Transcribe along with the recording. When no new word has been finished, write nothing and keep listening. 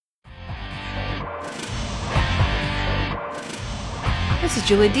This is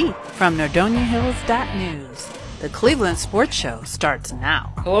Julie D. from NordoniaHills.news. The Cleveland Sports Show starts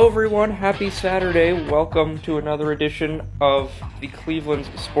now. Hello everyone, happy Saturday. Welcome to another edition of the Cleveland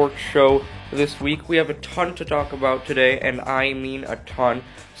Sports Show. This week we have a ton to talk about today, and I mean a ton.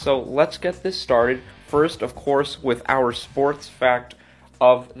 So let's get this started. First, of course, with our sports fact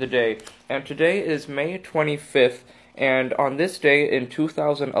of the day. And today is May 25th, and on this day in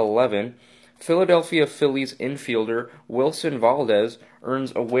 2011, Philadelphia Phillies infielder Wilson Valdez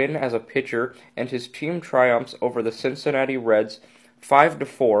earns a win as a pitcher, and his team triumphs over the Cincinnati Reds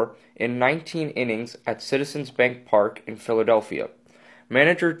 5-4 in 19 innings at Citizens Bank Park in Philadelphia.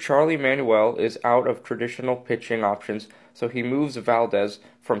 Manager Charlie Manuel is out of traditional pitching options, so he moves Valdez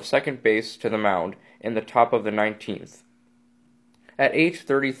from second base to the mound in the top of the 19th. At age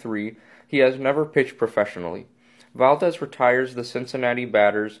 33, he has never pitched professionally. Valdez retires the Cincinnati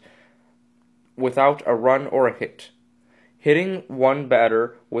batters without a run or a hit, hitting one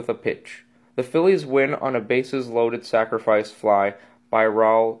batter with a pitch. The Phillies win on a bases-loaded sacrifice fly by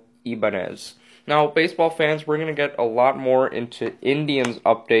Raul Ibanez. Now, baseball fans, we're going to get a lot more into Indians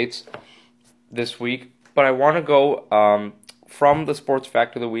updates this week, but I want to go from the sports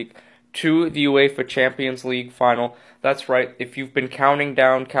fact of the week to the UEFA Champions League final. That's right, if you've been counting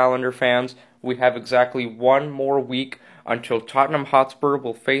down, calendar fans, we have exactly one more week until Tottenham Hotspur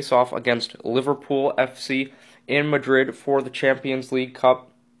will face off against Liverpool FC in Madrid for the Champions League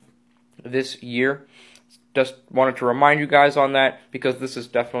Cup this year. Just wanted to remind you guys on that, because this is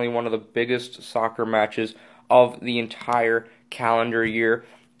definitely one of the biggest soccer matches of the entire calendar year.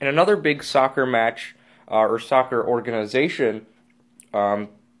 And another big soccer match, or soccer organization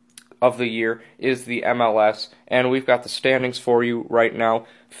of the year is the MLS, and we've got the standings for you right now.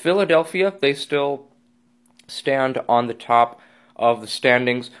 Philadelphia, they still stand on the top of the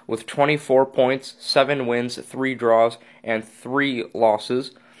standings with 24 points, 7 wins, 3 draws, and 3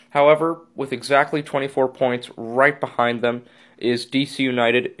 losses. However, with exactly 24 points, right behind them is DC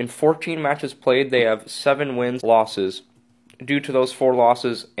United. In 14 matches played, they have 7 wins, losses. Due to those 4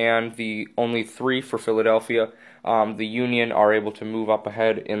 losses and the only 3 for Philadelphia, the Union are able to move up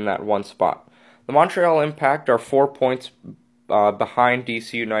ahead in that one spot. The Montreal Impact are 4 points behind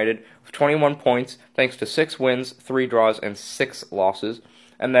DC United with 21 points, thanks to 6 wins, 3 draws, and 6 losses.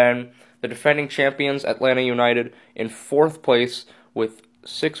 And then the defending champions, Atlanta United, in 4th place with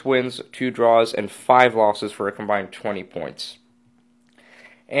 6 wins, 2 draws, and 5 losses for a combined 20 points.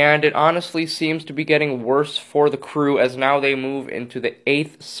 And it honestly seems to be getting worse for the Crew, as now they move into the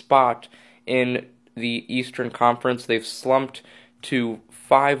 8th spot in the Eastern Conference. They've slumped to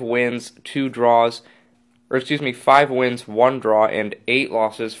 5 wins, 5 wins, 1 draw, and 8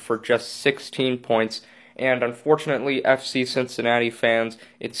 losses for just 16 points. And unfortunately, FC Cincinnati fans,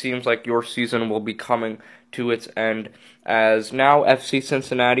 it seems like your season will be coming to its end, as now FC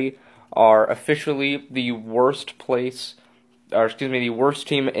Cincinnati are officially the worst team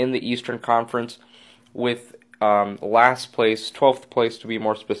in the Eastern Conference, with last place, 12th place to be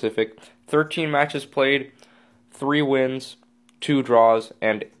more specific. 13 matches played, 3 wins, 2 draws,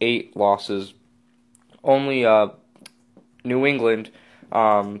 and 8 losses. Only New England,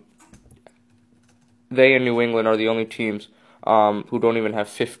 they and New England are the only teams who don't even have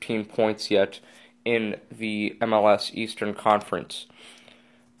 15 points yet in the MLS Eastern Conference.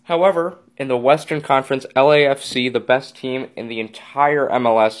 However, in the Western Conference, LAFC, the best team in the entire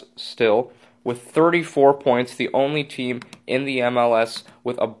MLS still, with 34 points, the only team in the MLS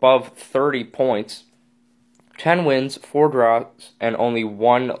with above 30 points, 10 wins, 4 draws, and only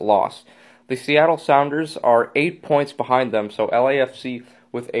 1 loss. The Seattle Sounders are 8 points behind them, so LAFC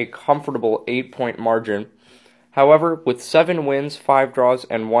with a comfortable 8-point margin. However, with 7 wins, 5 draws,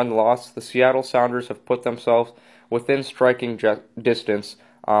 and 1 loss, the Seattle Sounders have put themselves within striking distance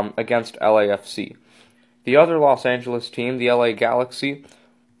against LAFC. The other Los Angeles team, the LA Galaxy,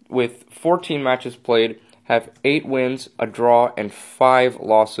 with 14 matches played, have 8 wins, a draw, and 5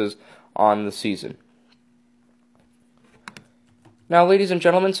 losses on the season. Now, ladies and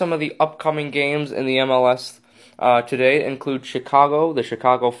gentlemen, some of the upcoming games in the MLS today include Chicago, the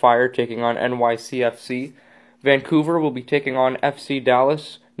Chicago Fire taking on NYCFC. Vancouver will be taking on FC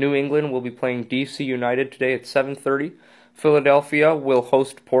Dallas. New England will be playing DC United today at 7:30. Philadelphia will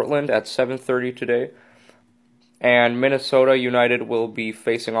host Portland at 7:30 today. And Minnesota United will be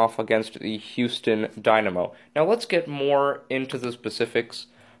facing off against the Houston Dynamo. Now let's get more into the specifics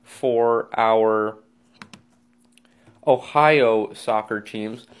for our Ohio soccer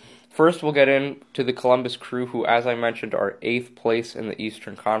teams. First, we'll get into the Columbus Crew, who, as I mentioned, are 8th place in the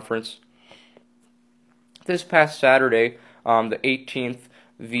Eastern Conference. This past Saturday, the 18th,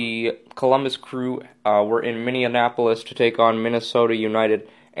 the Columbus Crew were in Minneapolis to take on Minnesota United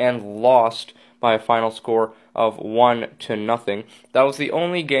and lost by a final score of 1-0. That was the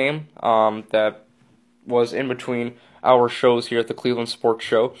only game that was in between our shows here at the Cleveland Sports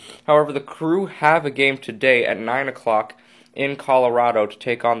Show. However, the Crew have a game today at 9 o'clock in Colorado to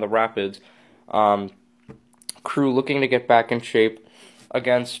take on the Rapids. Crew looking to get back in shape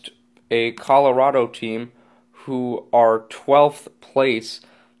against a Colorado team who are 12th place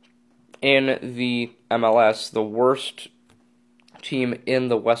in the MLS, the worst team in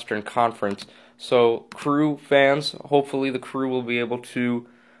the Western Conference. So, Crew fans, hopefully the Crew will be able to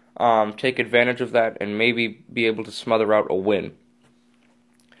take advantage of that and maybe be able to smother out a win.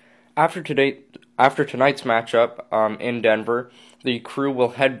 After tonight's matchup in Denver, the Crew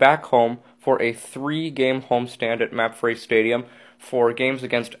will head back home for a 3-game homestand at MAPFRE Stadium for games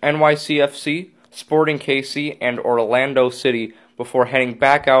against NYCFC, Sporting KC, and Orlando City before heading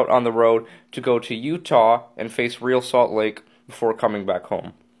back out on the road to go to Utah and face Real Salt Lake before coming back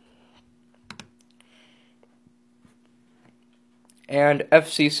home. And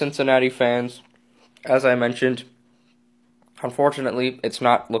FC Cincinnati fans, as I mentioned, unfortunately, it's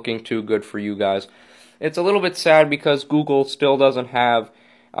not looking too good for you guys. It's a little bit sad because Google still doesn't have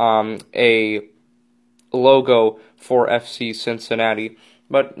a logo for FC Cincinnati,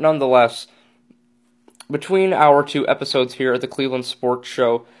 but nonetheless, between our 2 episodes here at the Cleveland Sports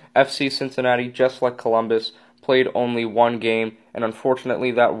Show, FC Cincinnati, just like Columbus, played only 1 game, and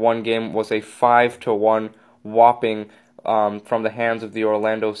unfortunately that 1 game was a 5-1 whopping from the hands of the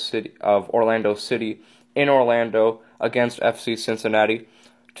Orlando City in Orlando against FC Cincinnati.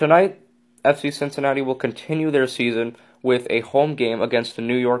 Tonight, FC Cincinnati will continue their season with a home game against the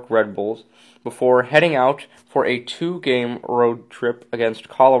New York Red Bulls before heading out for a 2-game road trip against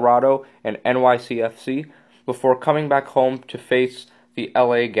Colorado and NYCFC before coming back home to face the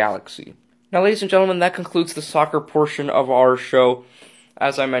LA Galaxy. Now, ladies and gentlemen, that concludes the soccer portion of our show.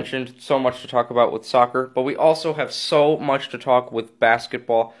 As I mentioned, so much to talk about with soccer, but we also have so much to talk with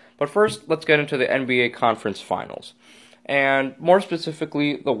basketball. But first, let's get into the NBA Conference Finals, and more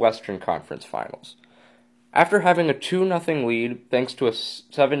specifically, the Western Conference Finals. After having a 2-0 lead, thanks to a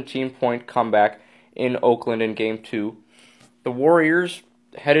 17-point comeback in Oakland in Game 2, the Warriors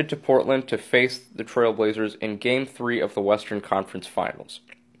headed to Portland to face the Trailblazers in Game 3 of the Western Conference Finals.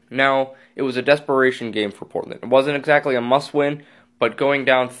 Now, it was a desperation game for Portland. It wasn't exactly a must-win, but going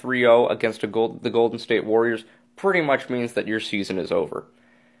down 3-0 against the Golden State Warriors pretty much means that your season is over.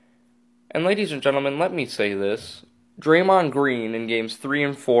 And ladies and gentlemen, let me say this. Draymond Green in Games 3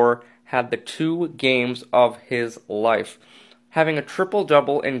 and 4 had the 2 games of his life, having a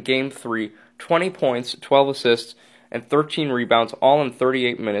triple-double in Game 3, 20 points, 12 assists, and 13 rebounds, all in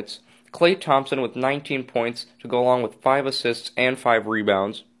 38 minutes. Klay Thompson with 19 points to go along with 5 assists and 5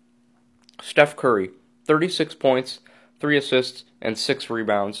 rebounds. Steph Curry, 36 points, 3 assists, and 6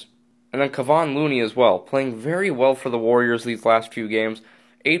 rebounds. And then Kevon Looney as well, playing very well for the Warriors these last few games.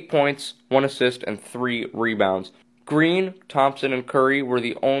 8 points, 1 assist, and 3 rebounds. Green, Thompson, and Curry were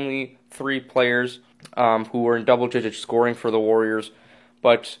the only 3 players who were in double-digit scoring for the Warriors.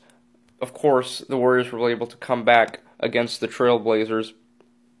 But, of course, the Warriors were able to come back against the Trailblazers.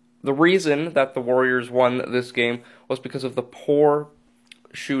 The reason that the Warriors won this game was because of the poor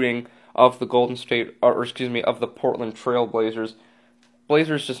shooting of the of the Portland Trailblazers.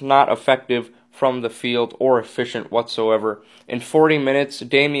 Blazers just not effective from the field or efficient whatsoever. In 40 minutes,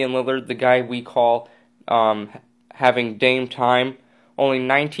 Damian Lillard, the guy we call having Dame time, only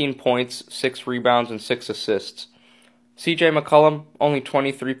 19 points, 6 rebounds, and 6 assists. CJ McCollum, only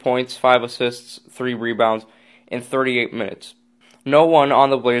 23 points, 5 assists, 3 rebounds in 38 minutes. No one on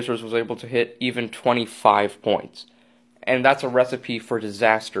the Blazers was able to hit even 25 points. And that's a recipe for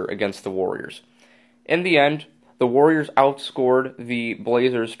disaster against the Warriors. In the end, the Warriors outscored the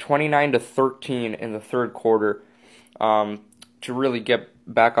Blazers 29-13 in the third quarter to really get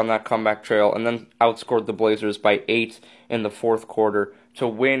back on that comeback trail, and then outscored the Blazers by 8 in the fourth quarter to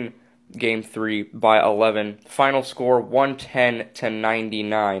win Game 3 by 11. Final score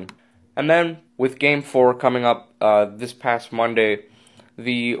 110-99. And then, with Game 4 coming up this past Monday,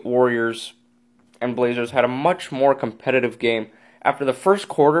 the Warriors and Blazers had a much more competitive game. After the first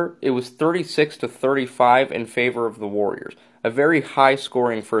quarter, it was 36-35 in favor of the Warriors. A very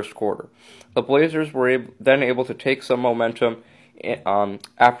high-scoring first quarter. The Blazers were then able to take some momentum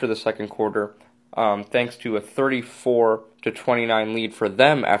after the second quarter, thanks to a 34-29 lead for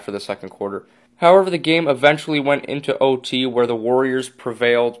them after the second quarter. However, the game eventually went into OT, where the Warriors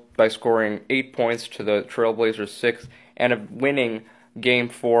prevailed by scoring 8 points to the Trailblazers 6, and winning Game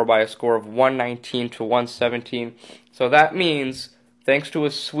 4 by a score of 119-117. So that means thanks to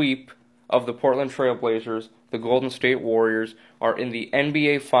a sweep of the Portland Trail Blazers, the Golden State Warriors are in the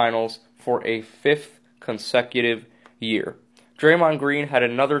NBA Finals for a 5th consecutive year. Draymond Green had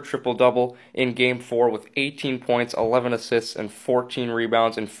another triple-double in Game 4 with 18 points, 11 assists, and 14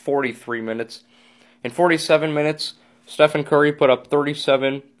 rebounds in 43 minutes. In 47 minutes, Stephen Curry put up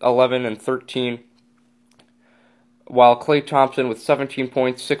 37, 11, and 13, while Klay Thompson with 17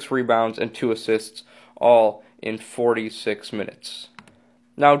 points, 6 rebounds, and 2 assists, all in 46 minutes.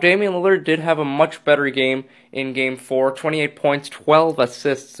 Now, Damian Lillard did have a much better game in Game 4, 28 points, 12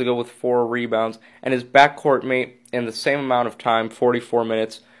 assists to go with 4 rebounds, and his backcourt mate in the same amount of time, 44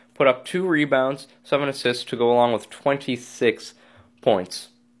 minutes, put up 2 rebounds, 7 assists to go along with 26 points.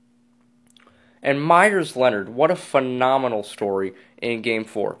 And Myers Leonard, what a phenomenal story in Game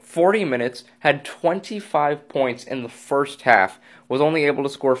 4. 40 minutes, had 25 points in the first half, was only able to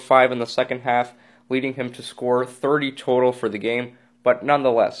score 5 in the second half, leading him to score 30 total for the game. But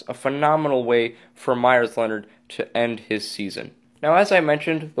nonetheless, a phenomenal way for Myers Leonard to end his season. Now, as I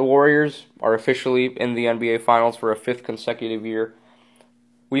mentioned, the Warriors are officially in the NBA Finals for a 5th consecutive year.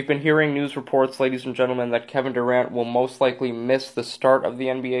 We've been hearing news reports, ladies and gentlemen, that Kevin Durant will most likely miss the start of the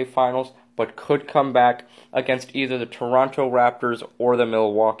NBA Finals, but could come back against either the Toronto Raptors or the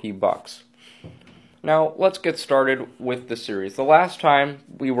Milwaukee Bucks. Now, let's get started with the series. The last time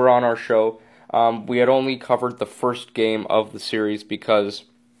we were on our show, we had only covered the first game of the series because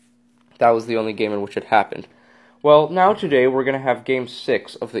that was the only game in which it happened. Well, now today we're going to have Game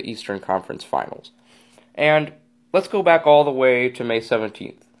 6 of the Eastern Conference Finals. And let's go back all the way to May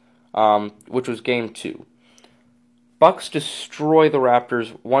 17th, which was Game 2. Bucks destroy the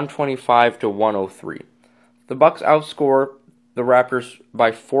Raptors 125-103. The Bucks outscore the Raptors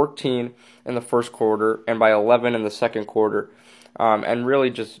by 14 in the first quarter and by 11 in the second quarter, and really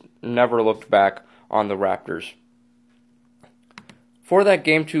just never looked back on the Raptors. For that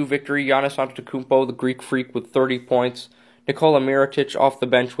Game 2 victory, Giannis Antetokounmpo, the Greek Freak, with 30 points, Nikola Mirotic off the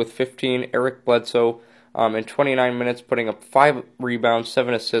bench with 15, Eric Bledsoe in 29 minutes putting up 5 rebounds,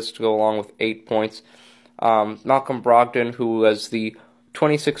 7 assists to go along with 8 points. Malcolm Brogdon, who was the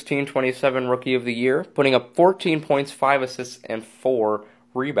 2016-27 Rookie of the Year, putting up 14 points, 5 assists, and 4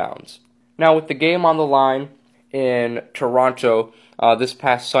 rebounds. Now, with the game on the line in Toronto this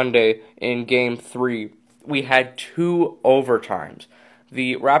past Sunday in Game 3, we had 2 overtimes.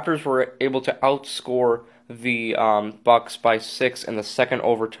 The Raptors were able to outscore the Bucks by 6 in the second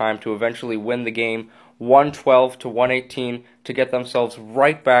overtime to eventually win the game 112-118 to get themselves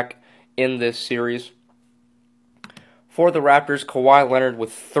right back in this series. For the Raptors, Kawhi Leonard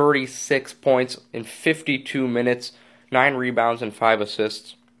with 36 points in 52 minutes, 9 rebounds and 5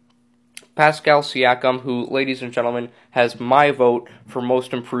 assists. Pascal Siakam, who, ladies and gentlemen, has my vote for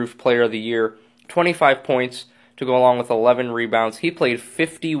Most Improved Player of the Year, 25 points to go along with 11 rebounds. He played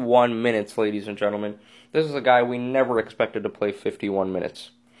 51 minutes, ladies and gentlemen. This is a guy we never expected to play 51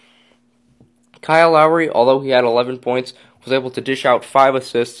 minutes. Kyle Lowry, although he had 11 points, was able to dish out 5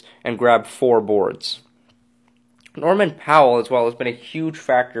 assists and grab 4 boards. Norman Powell, as well, has been a huge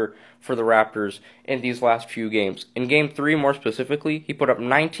factor for the Raptors in these last few games. In Game 3, more specifically, he put up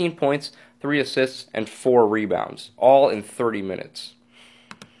 19 points, 3 assists, and 4 rebounds, all in 30 minutes.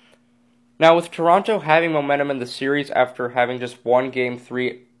 Now, with Toronto having momentum in the series after having just won Game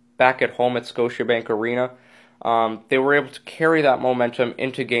 3 back at home at Scotiabank Arena, they were able to carry that momentum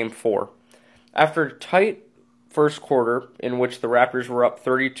into Game 4. After a tight first quarter, in which the Raptors were up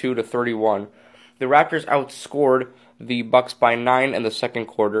 32-31, the Raptors outscored the Bucks by 9 in the second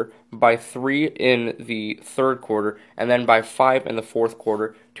quarter, by 3 in the third quarter, and then by 5 in the fourth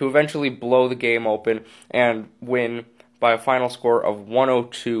quarter to eventually blow the game open and win by a final score of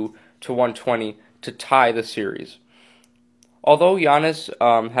 102-120 to tie the series. Although Giannis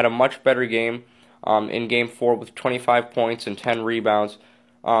had a much better game in Game 4 with 25 points and 10 rebounds,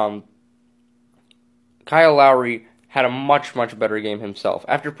 Kyle Lowry had a much, much better game himself.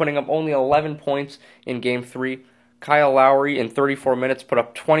 After putting up only 11 points in Game 3, Kyle Lowry in 34 minutes put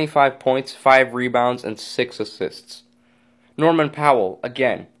up 25 points, 5 rebounds, and 6 assists. Norman Powell,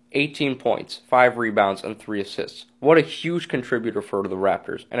 again, 18 points, 5 rebounds, and 3 assists. What a huge contributor for the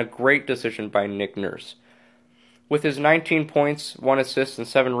Raptors, and a great decision by Nick Nurse. With his 19 points, 1 assist, and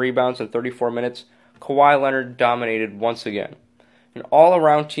 7 rebounds in 34 minutes, Kawhi Leonard dominated once again. An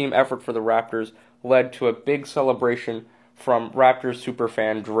all-around team effort for the Raptors led to a big celebration from Raptors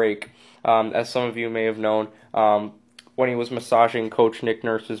superfan Drake, as some of you may have known, when he was massaging Coach Nick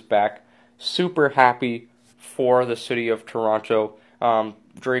Nurse's back. Super happy for the city of Toronto.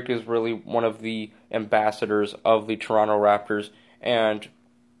 Drake is really one of the ambassadors of the Toronto Raptors and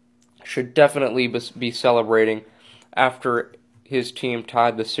should definitely be celebrating after his team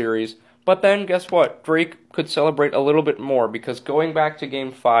tied the series. But then, guess what? Drake could celebrate a little bit more, because going back to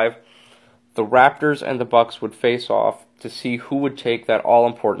Game 5, the Raptors and the Bucks would face off to see who would take that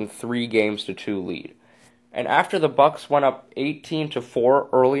all-important 3-2 lead. And after the Bucks went up 18-4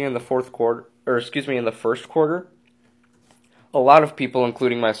 early in the first quarter, a lot of people,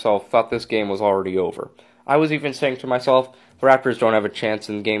 including myself, thought this game was already over. I was even saying to myself, the Raptors don't have a chance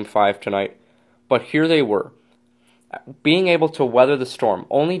in Game 5 tonight. But here they were, being able to weather the storm,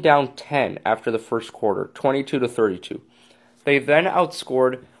 only down 10 after the first quarter, 22-32. They then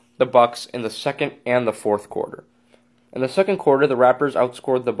outscored the Bucks in the second and the fourth quarter. In the second quarter, the Raptors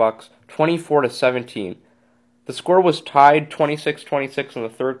outscored the Bucks 24-17. The score was tied 26-26 in the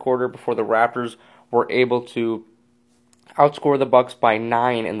third quarter before the Raptors were able to outscore the Bucks by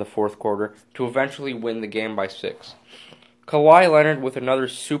 9 in the fourth quarter to eventually win the game by 6. Kawhi Leonard with another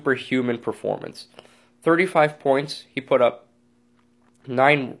superhuman performance. 35 points, he put up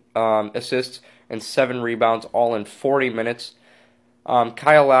 9 assists and 7 rebounds, all in 40 minutes.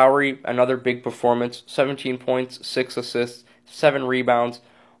 Kyle Lowry, another big performance, 17 points, 6 assists, 7 rebounds,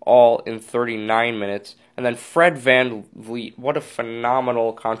 all in 39 minutes. And then Fred VanVleet, what a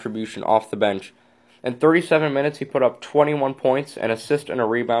phenomenal contribution off the bench. In 37 minutes, he put up 21 points, an assist, and a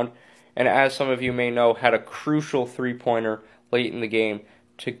rebound, and as some of you may know, had a crucial three-pointer late in the game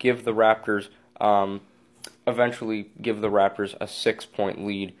to give the Raptors, eventually give the Raptors a 6-point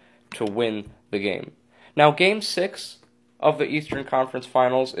lead to win the game. Now, Game 6 of the Eastern Conference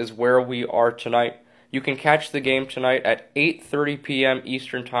Finals is where we are tonight. You can catch the game tonight at 8:30 p.m.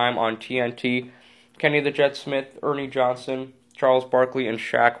 Eastern Time on TNT. Kenny the Jet Smith, Ernie Johnson, Charles Barkley, and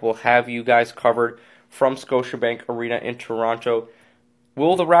Shaq will have you guys covered from Scotiabank Arena in Toronto.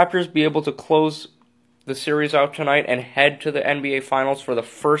 Will the Raptors be able to close the series out tonight and head to the NBA Finals for the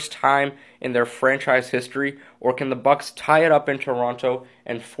first time in their franchise history, or can the Bucks tie it up in Toronto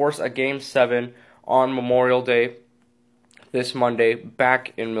and force a Game 7 on Memorial Day this Monday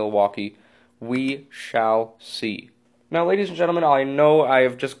back in Milwaukee? We shall see. Now, ladies and gentlemen, I know I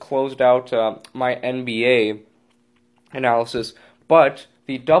have just closed out my NBA analysis, but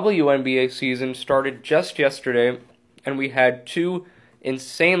the WNBA season started just yesterday, and we had 2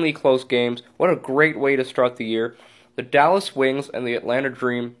 insanely close games. What a great way to start the year. The Dallas Wings and the Atlanta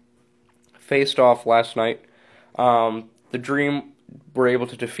Dream faced off last night. The Dream were able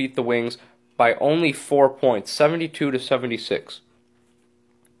to defeat the Wings by only 4 points, 72-76.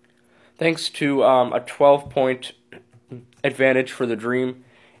 Thanks to a 12-point advantage for the Dream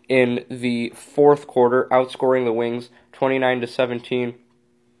in the fourth quarter, outscoring the Wings 29-17.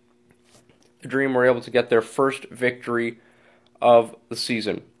 The Dream were able to get their first victory of the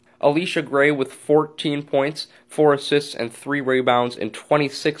season. Alicia Gray with 14 points, 4 assists, and 3 rebounds in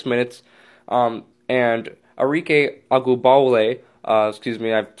 26 minutes. And Arike Agubawale,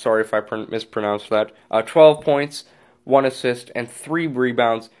 I'm sorry if I mispronounced that, 12 points, 1 assist, and 3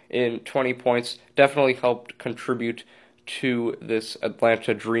 rebounds in 20 points. Definitely helped contribute to this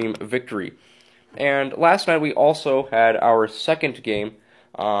Atlanta Dream victory. And last night we also had our second game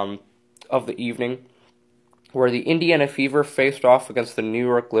of the evening, where the Indiana Fever faced off against the New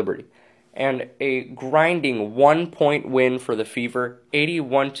York Liberty. And a grinding 1-point win for the Fever,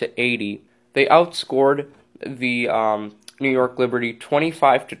 81-80. They outscored the New York Liberty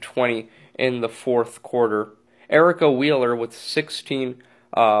 25-20 in the fourth quarter. Erica Wheeler with 16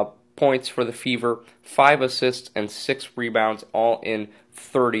 points for the Fever, 5 assists, and 6 rebounds, all in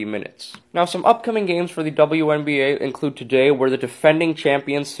 30 minutes. Now, some upcoming games for the WNBA include today, where the defending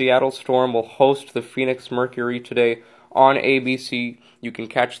champions Seattle Storm will host the Phoenix Mercury today on ABC. You can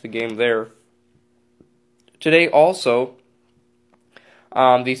catch the game there. Today also,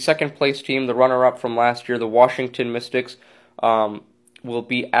 the second-place team, the runner-up from last year, the Washington Mystics, will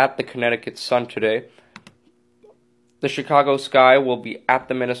be at the Connecticut Sun today. The Chicago Sky will be at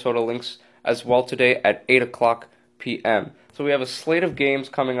the Minnesota Lynx as well today at 8 o'clock p.m. So we have a slate of games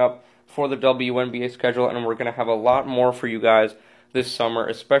coming up for the WNBA schedule, and we're going to have a lot more for you guys this summer,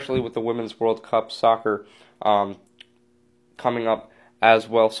 especially with the Women's World Cup soccer coming up as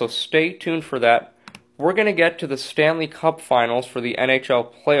well. So stay tuned for that. We're going to get to the Stanley Cup Finals for the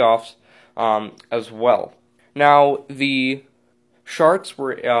NHL playoffs as well. Now, the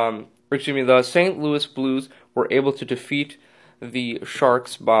the St. Louis Blues were able to defeat the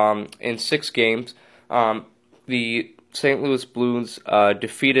Sharks in 6 games. The St. Louis Blues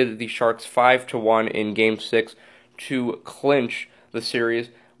defeated the Sharks 5-1 in Game 6 to clinch the series,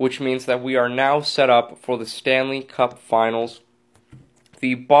 which means that we are now set up for the Stanley Cup Finals.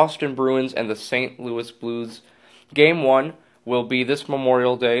 The Boston Bruins and the St. Louis Blues. Game 1 will be this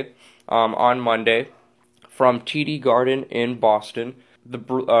Memorial Day on Monday from TD Garden in Boston. The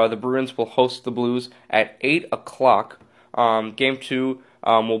Bruins will host the Blues at 8 o'clock. Game 2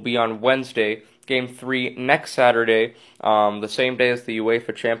 will be on Wednesday. Game 3 next Saturday, the same day as the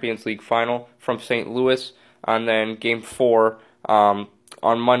UEFA Champions League final from St. Louis. And then Game 4 on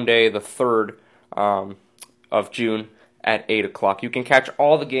Monday, the 3rd of June at 8 o'clock. You can catch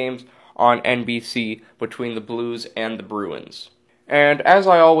all the games on NBC between the Blues and the Bruins. And as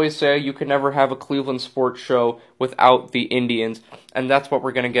I always say, you can never have a Cleveland sports show without the Indians, and that's what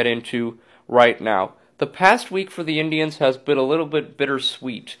we're going to get into right now. The past week for the Indians has been a little bit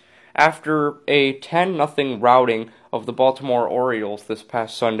bittersweet. After a 10-0 routing of the Baltimore Orioles this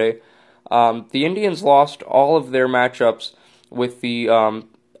past Sunday, the Indians lost all of their matchups with the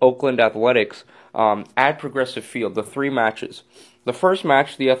Oakland Athletics at Progressive Field, the 3 matches. The first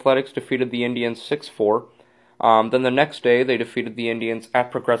match, the Athletics defeated the Indians 6-4. Then the next day, they defeated the Indians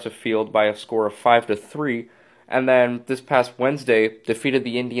at Progressive Field by a score of 5-3. And then this past Wednesday, defeated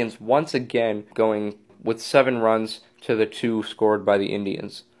the Indians once again, going with 7 runs to the 2 scored by the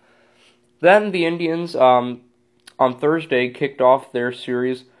Indians. Then the Indians, on Thursday, kicked off their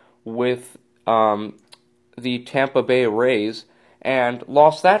series with the Tampa Bay Rays and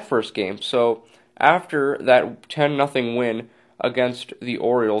lost that first game. So after that 10-0 win against the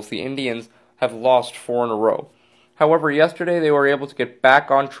Orioles, the Indians have lost 4 in a row. However, yesterday they were able to get back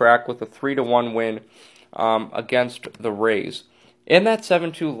on track with a 3-1 win against the Rays. In that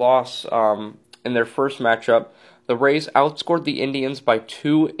 7-2 loss in their first matchup, the Rays outscored the Indians by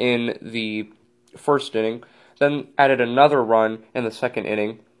 2 in the first inning, then added another run in the second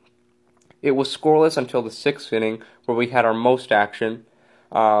inning. It was scoreless until the 6th inning, where we had our most action.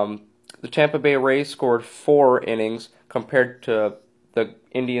 The Tampa Bay Rays scored 4 innings compared to the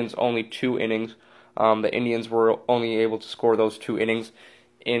Indians' only 2 innings. The Indians were only able to score those 2 innings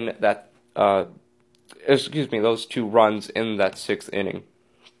in that, those 2 runs in that 6th inning.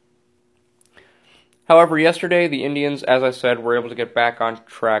 However, yesterday, the Indians, as I said, were able to get back on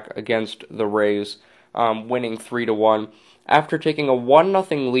track against the Rays, winning 3-1. After taking a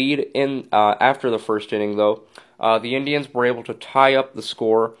 1-0 lead in after the first inning, though, the Indians were able to tie up the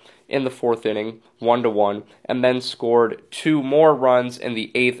score in the 4th inning, 1-1, and then scored 2 more runs in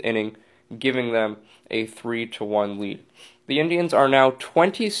the 8th inning, giving them a 3-1 lead. The Indians are now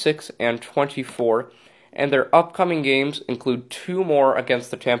 26-24, and their upcoming games include 2 more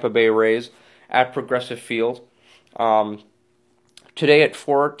against the Tampa Bay Rays at Progressive Field, today at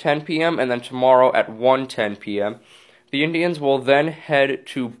 4:10 p.m. and then tomorrow at 1:10 p.m. The Indians will then head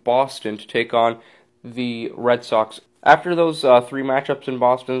to Boston to take on the Red Sox. After those 3 matchups in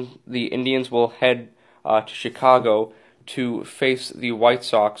Boston, the Indians will head to Chicago to face the White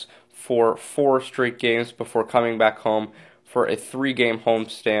Sox for 4 straight games before coming back home for a 3-game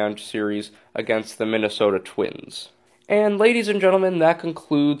homestand series against the Minnesota Twins. And ladies and gentlemen, that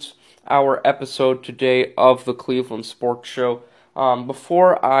concludes our episode today of the Cleveland Sports Show.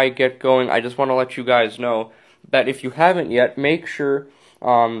 Before I get going, I just want to let you guys know that if you haven't yet, make sure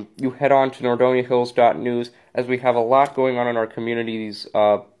you head on to NordoniaHills.news, as we have a lot going on in our community these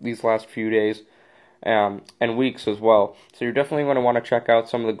last few days and weeks as well. So you're definitely going to want to check out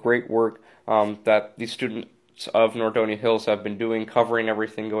some of the great work that these students of Nordonia Hills have been doing, covering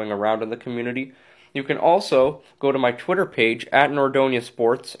everything going around in the community. You can also go to my Twitter page, at Nordonia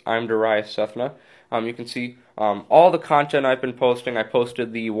Sports. I'm Darius Sethna. You can see all the content I've been posting. I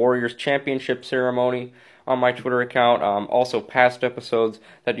posted the Warriors Championship ceremony on my Twitter account, also past episodes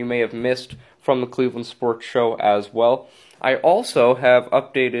that you may have missed from the Cleveland Sports Show as well. I also have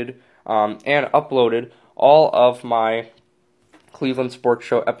updated and uploaded all of my Cleveland Sports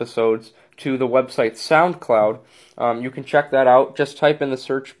Show episodes to the website SoundCloud. You can check that out. Just type in the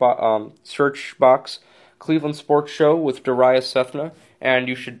search box Cleveland Sports Show with Darius Sethna, and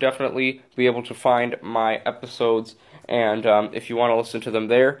you should definitely be able to find my episodes. And if you want to listen to them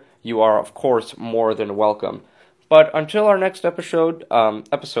there, you are, of course, more than welcome. But until our next episode,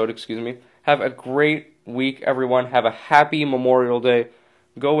 have a great week, everyone. Have a happy Memorial Day.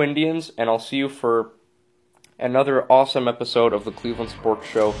 Go Indians, and I'll see you for another awesome episode of the Cleveland Sports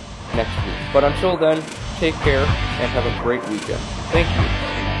Show next week. But until then, take care and have a great weekend. Thank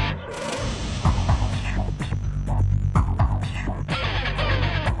you.